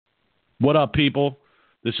What up, people?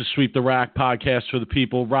 This is Sweep the Rack podcast for the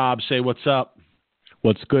people. Rob, say what's up.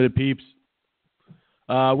 What's good, peeps?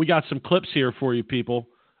 We got some clips here for you, people.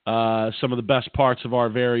 Some of the best parts of our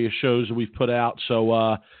various shows that we've put out.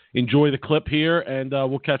 So enjoy the clip here, and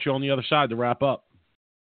we'll catch you on the other side to wrap up.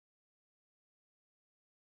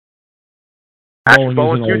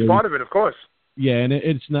 Bowling's a huge part of it, of course. Yeah, and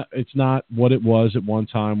it's not what it was at one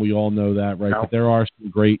time. We all know that, right? No. But there are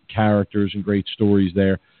some great characters and great stories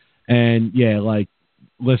there. And, yeah,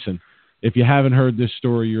 listen, if you haven't heard this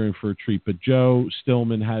story, you're in for a treat. But Joe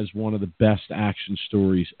Stillman has one of the best action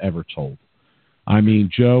stories ever told. I mean,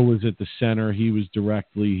 Joe was at the center. He was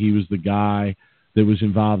the guy that was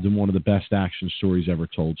involved in one of the best action stories ever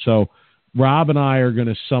told. So Rob and I are going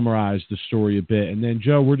to summarize the story a bit. And then,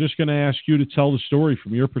 Joe, we're just going to ask you to tell the story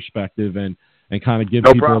from your perspective and kind of give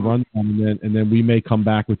people a rundown. And then we may come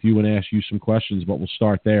back with you and ask you some questions, but we'll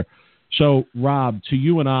start there. So, Rob, to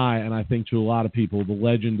you and I think to a lot of people, the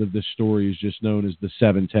legend of this story is just known as the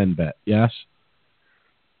 7-10 bet, yes?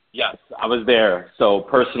 Yes, I was there. So,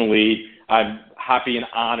 personally, I'm happy and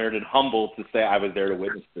honored and humbled to say I was there to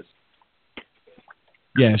witness this.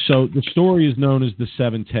 Yeah, so the story is known as the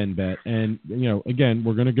 7-10 bet. And, again,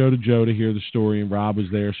 we're going to go to Joe to hear the story, and Rob was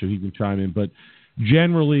there so he can chime in. But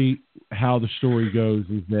generally how the story goes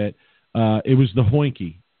is that it was the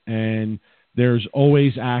Hoinky, and there's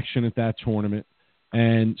always action at that tournament.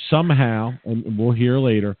 And somehow, and we'll hear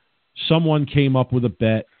later, someone came up with a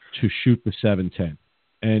bet to shoot the 7-10.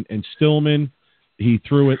 And Stillman, he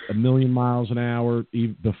threw it 1,000,000 miles an hour.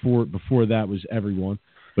 Before that was everyone.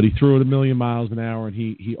 But he threw it 1,000,000 miles an hour, and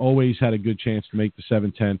he always had a good chance to make the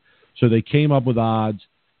 7-10. So they came up with odds,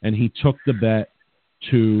 and he took the bet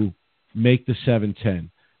to make the 7-10.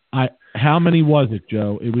 How many was it,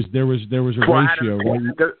 Joe? There was a ratio,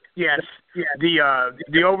 right? Yes.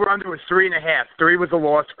 The over-under was 3.5. 3 was a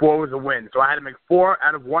loss, 4 was a win. So I had to make 4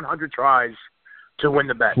 out of 100 tries to win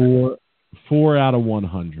the bet. 4 out of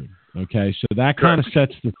 100. Okay, so that kind of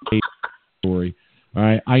sets the story. All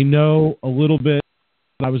right, I know a little bit.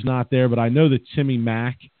 I was not there, but I know that Timmy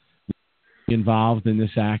Mack was involved in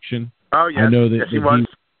this action. Oh, yes. I know that, yes, he was.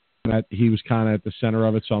 He was kind of at the center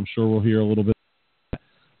of it, so I'm sure we'll hear a little bit.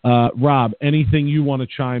 Rob, anything you want to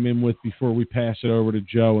chime in with before we pass it over to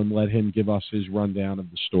Joe and let him give us his rundown of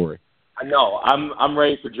the story? No, I'm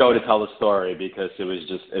ready for Joe to tell the story because it was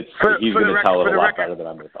just he's going to tell it a lot better than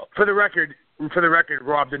I'm going to tell. For the record,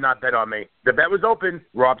 Rob did not bet on me. The bet was open.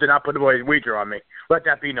 Rob did not put a wager on me. Let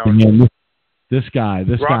that be known. Man, this guy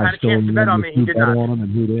Rob had a still chance to bet on me. He did not. On him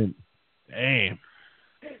and who didn't? Damn.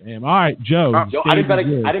 All right, Joe. Joe, I didn't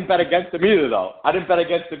bet against him either, though. I didn't bet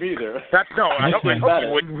against him either. I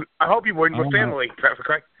hope you wouldn't. We're family.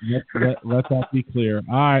 Okay. Let that be clear.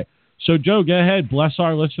 All right. So, Joe, go ahead. Bless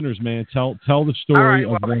our listeners, man. Tell the story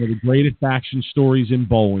of one of the greatest action stories in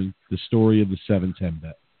bowling, the story of the 7-10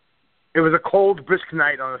 bet. It was a cold, brisk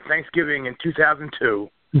night on a Thanksgiving in 2002.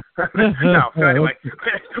 No, so anyway.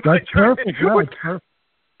 That's perfect.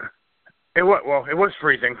 It was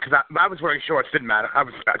freezing because I was wearing shorts. Didn't matter.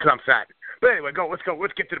 Because I'm fat. But anyway, let's go.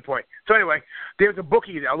 Let's get to the point. So anyway, there's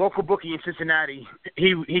a local bookie in Cincinnati.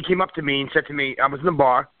 He came up to me and said to me, I was in the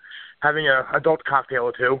bar having an adult cocktail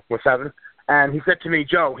or two with 7, and he said to me,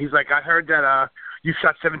 Joe, he's like, I heard that you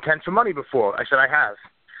shot 7-10 for money before. I said, I have.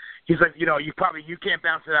 He's like, you can't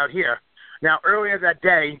bounce it out here. Now, earlier that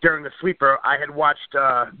day, during the sweeper, I had watched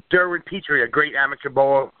Derwin Petrie, a great amateur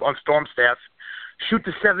bowler on Storm staff, shoot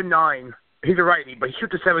the 7-9. He's a righty, but he shoot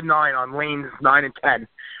the 7-9 on lanes 9 and 10.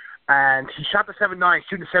 And he shot the 7-9,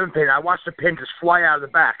 shooting the 7-pin, and I watched the pin just fly out of the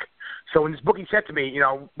back. So when this bookie said to me,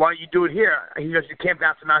 why don't you do it here? He goes, you can't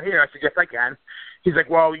bounce them out here. I said, yes, I can. He's like,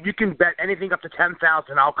 well, you can bet anything up to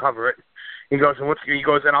 10,000. I'll cover it. He goes,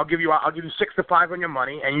 and I'll give you 6-5 on your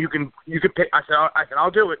money, and you can pick. I said,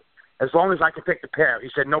 I'll do it as long as I can pick the pair. He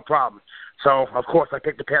said, no problem. So of course I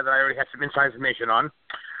picked the pair that I already had some inside information on.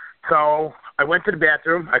 So I went to the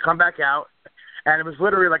bathroom. I come back out, and it was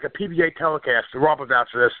literally like a PBA telecast. Rob was out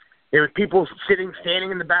for this. It was people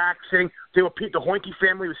standing in the back, the Hoinky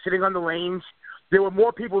family was sitting on the lanes. There were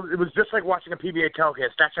more people. It was just like watching a PBA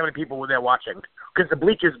telecast. That's how many people were there watching. Because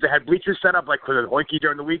they had bleachers set up like for the Hoinky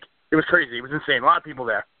during the week. It was crazy. It was insane. A lot of people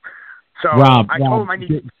there. So Rob, I told him I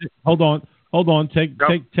need. Hold on. Take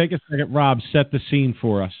a second. Rob, set the scene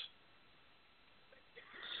for us.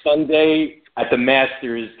 Sunday at the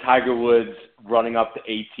Masters, Tiger Woods running up to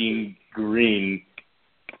 18 green.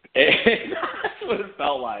 And that's what it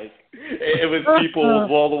felt like. It was people,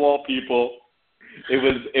 wall-to-wall people. It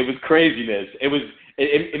was craziness.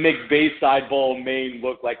 It makes Bayside Bowl, Maine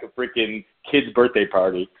look like a freaking kid's birthday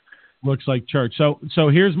party. Looks like church. So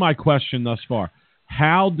here's my question thus far.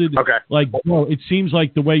 How did it seems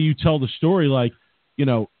like the way you tell the story, like, you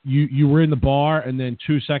know, you were in the bar and then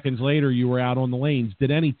 2 seconds later you were out on the lanes. Did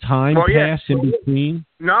any time pass in between?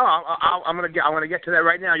 No, I'm gonna get to that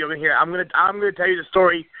right now. You're gonna hear. I'm gonna tell you the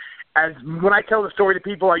story. As when I tell the story to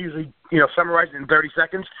people, I usually summarize it in 30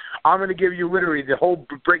 seconds. I'm gonna give you literally the whole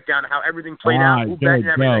breakdown of how everything played out, who bet and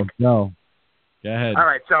everything. Go ahead. All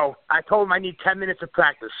right. So I told him I need 10 minutes of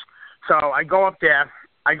practice. So I go up there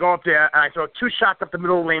and I throw 2 shots up the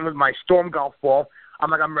middle of the lane with my Storm golf ball. I'm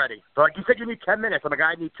like, I'm ready. So like, you said you need 10 minutes. I'm like,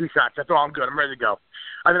 I need 2 shots. That's all. I'm good. I'm ready to go.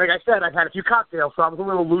 I mean, like I said, I've had a few cocktails, so I was a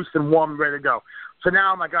little loose and warm and ready to go. So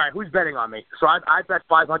now I'm like, all right, who's betting on me? So I bet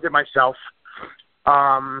 500 myself.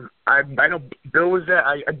 I know Bill was there.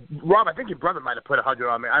 Rob, I think your brother might have put 100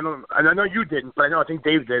 on me. I know you didn't, but I think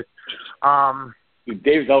Dave did.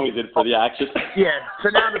 Dave's always in for the action. Yeah. So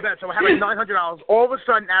now the bet. So I have like $900. All of a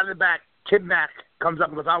sudden, out of the back, Tim Mack comes up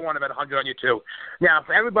and goes, I want to bet 100 on you too. Now,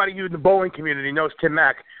 for everybody in the bowling community knows Tim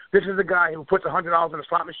Mack, this is the guy who puts $100 in a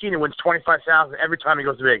slot machine and wins $25,000 every time he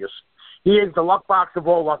goes to Vegas. He is the luck box of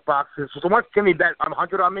all luck boxes. So once Timmy bet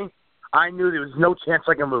 100 on me, I knew there was no chance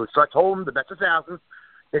I can lose. So I told him the bet's 1,000.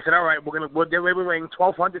 They said, all right, we're laying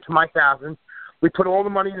 1,200 to my 1,000. We put all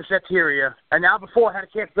the money in the Seteria, and now before I had a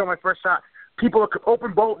chance to throw my first shot, people are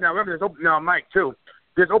open bowl. Now remember, there's open. Now Mike too.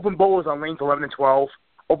 There's open bowlers on lanes 11 and 12.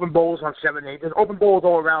 Open bowls on 7, 8. There's open bowls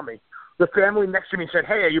all around me. The family next to me said,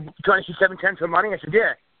 hey, are you trying to see 7-10 for money? I said,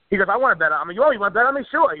 yeah. He goes, I want to bet on you. Oh, you want to bet on me?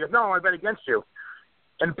 Sure. He goes, no, I want to bet against you.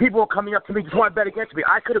 And people are coming up to me, just want to bet against me.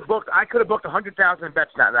 I could have booked 100,000 in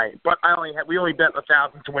bets that night, but we only bet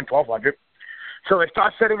 1,000 to win 1,200. So they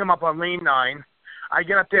start setting them up on lane 9. I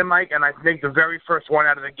get up there, Mike, and I make the very first one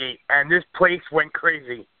out of the gate, and this place went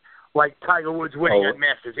crazy, like Tiger Woods winning at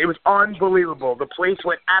Masters. It was unbelievable. The place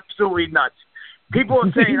went absolutely nuts. People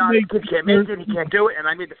are saying, oh, this kid can't make it, he can't do it, and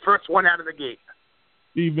I made the first one out of the gate.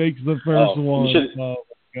 He makes the first one. Oh, my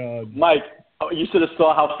God. Mike, you should have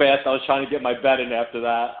saw how fast I was trying to get my bet in after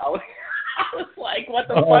that. I was like, what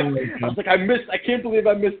the fuck? I was like, I can't believe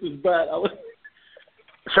I missed this bet.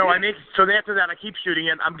 So after that, I keep shooting,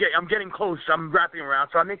 and I'm getting close. I'm wrapping around.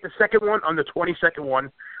 So I make the second one on the 22nd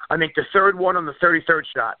one. I make the third one on the 33rd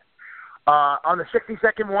shot. On the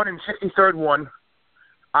 62nd one and 63rd one,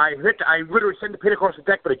 I literally send the pin across the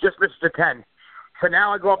deck, but it just misses the 10. So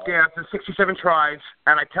now I go up there after 67 tries,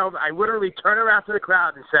 and I literally turn around to the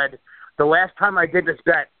crowd and said, the last time I did this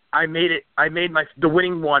bet, I made the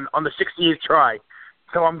winning one on the 68th try.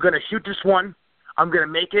 So I'm going to shoot this one, I'm going to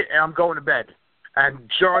make it, and I'm going to bed. And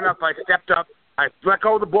sure enough, I stepped up, I let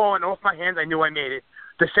go of the ball, and off my hands, I knew I made it.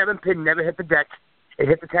 The 7 pin never hit the deck. It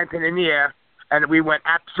hit the 10 pin in the air, and we went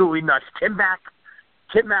absolutely nuts. Tim Mack,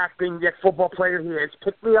 being the ex-football player he is,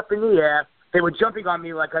 picked me up in the air. They were jumping on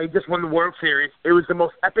me like I just won the World Series. It was the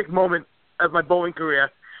most epic moment of my bowling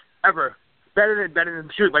career ever. Better than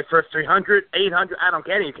shoot my first 300, 800. I don't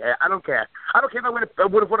care. I don't care if I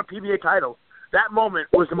would have won a PBA title. That moment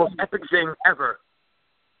was the most epic thing ever.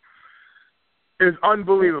 It was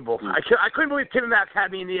unbelievable. I couldn't believe Tim Mack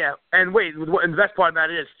had me in the air. And wait, and the best part about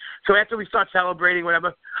it is, so after we start celebrating,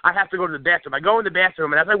 whatever, I have to go to the bathroom. I go in the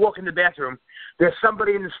bathroom, and as I walk in the bathroom, there's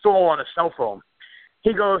somebody in the stall on a cell phone.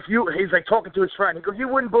 He goes, he's like talking to his friend. He goes, you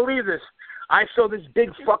wouldn't believe this. I saw this big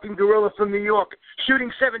fucking gorilla from New York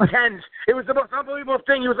shooting 7-10s. It was the most unbelievable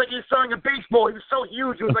thing. He was like he was throwing a baseball. He was so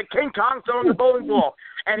huge. He was like King Kong throwing a bowling ball.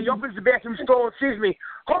 And he opens the bathroom stall and sees me.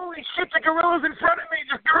 Holy shit, the gorilla's in front of me.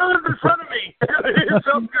 The gorilla's in front of me. It was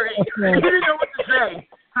so great. He didn't know what to say.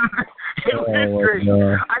 It was great.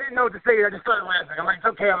 I didn't know what to say. I just started laughing. I'm like,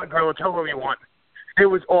 it's okay, I'm a gorilla. Tell whoever you want. It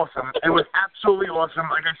was awesome. It was absolutely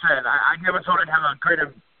awesome. Like I said, I never thought I'd have a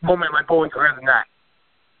greater moment in my bowling career than that.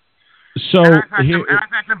 So I've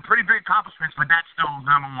had some pretty big accomplishments, but that's still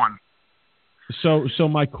number one. So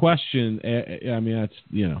my question, I mean, that's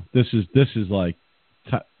this is like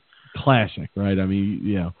classic, right? I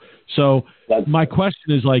mean, So my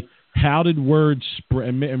question is like, how did word spread?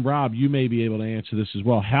 And Rob, you may be able to answer this as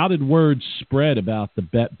well. How did word spread about the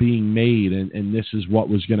bet being made, and this is what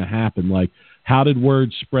was going to happen? Like, how did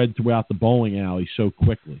word spread throughout the bowling alley so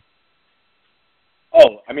quickly?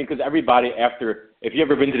 Oh, I mean, because everybody if you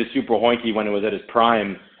ever been to the Super Hoinky when it was at its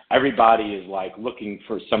prime, everybody is like looking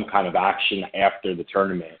for some kind of action after the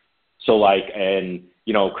tournament. So like, and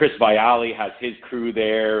Chris Viali has his crew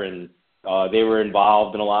there, and they were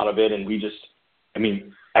involved in a lot of it, and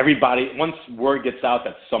everybody, once word gets out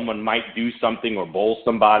that someone might do something or bowl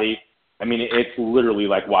somebody, I mean, it's literally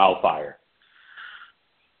like wildfire.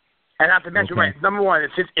 And not to mention, Okay. right, number one,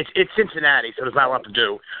 it's Cincinnati, so there's not a lot to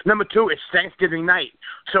do. Number two, it's Thanksgiving night,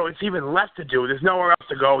 so it's even less to do. There's nowhere else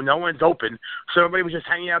to go. No one's open, so everybody was just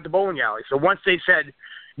hanging out at the bowling alley. So once they said,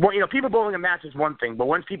 well, people bowling a match is one thing, but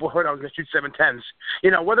once people heard I was going to shoot 710s,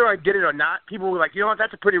 whether I did it or not, people were like, you know what,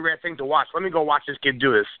 that's a pretty rare thing to watch. Let me go watch this kid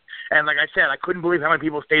do this. And like I said, I couldn't believe how many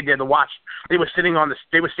people stayed there to watch. They were sitting on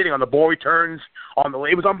the ball returns,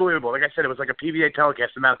 it was unbelievable. Like I said, it was like a PVA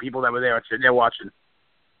telecast, the amount of people that were there sitting there watching.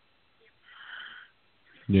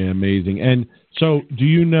 Yeah, amazing. And so, do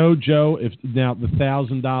you know, Joe, if now the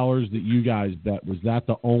 $1,000 that you guys bet, was that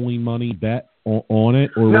the only money bet on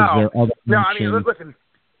it, or was there other? No, I mean, listen.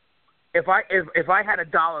 If I had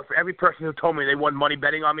 $1 for every person who told me they won money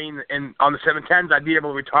betting on me on the 710s, I'd be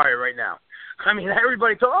able to retire right now. I mean,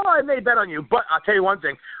 everybody thought, I may bet on you. But I'll tell you one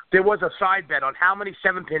thing. There was a side bet on how many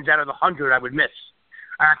 7-pins out of the 100 I would miss.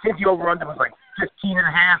 I think the over-under was like 15.5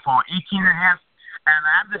 or 18.5. And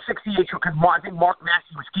I have the 68 because I think Mark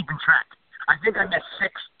Massey was keeping track. I think I missed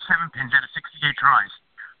 6 7-pins out of 68 tries.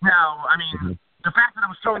 Now, I mean, the fact that I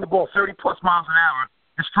was throwing the ball 30-plus miles an hour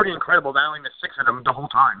is pretty incredible that I only missed 6 of them the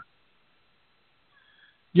whole time.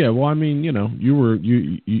 Yeah, well, I mean, you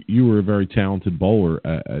were a very talented bowler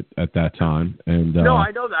at that time, and no,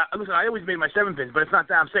 I know that. Listen, I always made my 7-pins, but it's not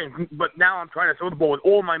that I'm saying. But now I'm trying to throw the ball with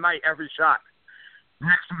all my might every shot.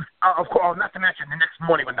 Of course, not to mention the next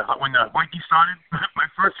morning when the Vikings started, my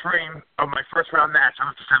first frame of my first round match, I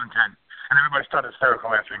was to 710, and everybody started hysterical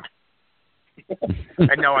laughing.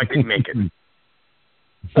 And no, I didn't make it.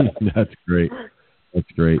 That's great.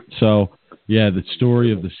 That's great. So, yeah, the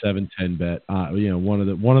story of the 710 bet, one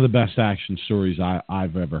of the best action stories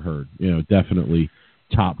I've ever heard. Definitely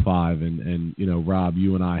top 5. And Rob,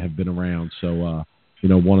 you and I have been around, so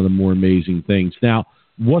one of the more amazing things. Now,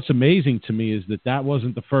 what's amazing to me is that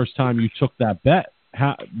wasn't the first time you took that bet.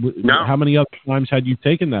 How many other times had you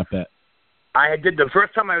taken that bet? The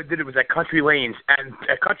first time I did it was at Country Lanes, and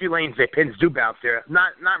at Country Lanes, their pins do bounce there.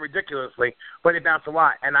 Not ridiculously, but they bounce a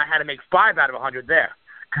lot. And I had to make 5 out of 100 there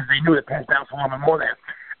because they knew the pins bounced a little bit more there.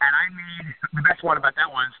 And I made the best one about that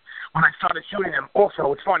was when I started shooting them. Also,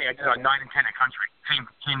 it's funny, I did on 9 and 10 at Country,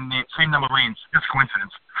 same number of lanes, just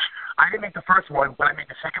coincidence. I didn't make the first one, but I made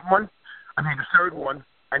the second one. I made the third one.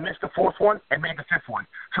 I missed the fourth one and made the fifth one.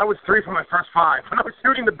 So I was 3 for my first 5. When I was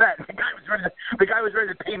shooting the bet, the guy was ready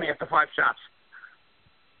to pay me after 5 shots.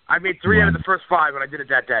 I made 3 out of the first 5 when I did it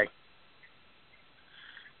that day.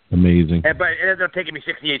 Amazing. But it ended up taking me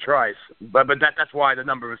 68 tries. But that's why the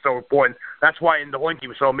number was so important. That's why in the Hoinky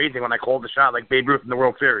was so amazing when I called the shot like Babe Ruth in the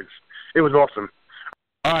World Series. It was awesome.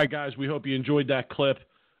 All right, guys, we hope you enjoyed that clip.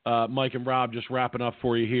 Mike and Rob just wrapping up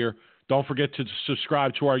for you here. Don't forget to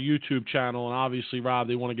subscribe to our YouTube channel. And obviously, Rob,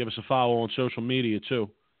 they want to give us a follow on social media, too.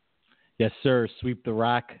 Yes, sir. Sweep the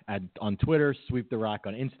Rack on Twitter, Sweep the Rack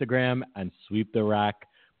on Instagram, and Sweep the Rack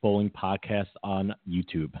Bowling Podcast on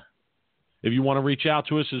YouTube. If you want to reach out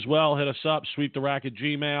to us as well, hit us up,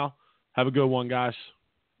 sweeptherack@gmail.com. Have a good one, guys.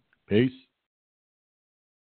 Peace.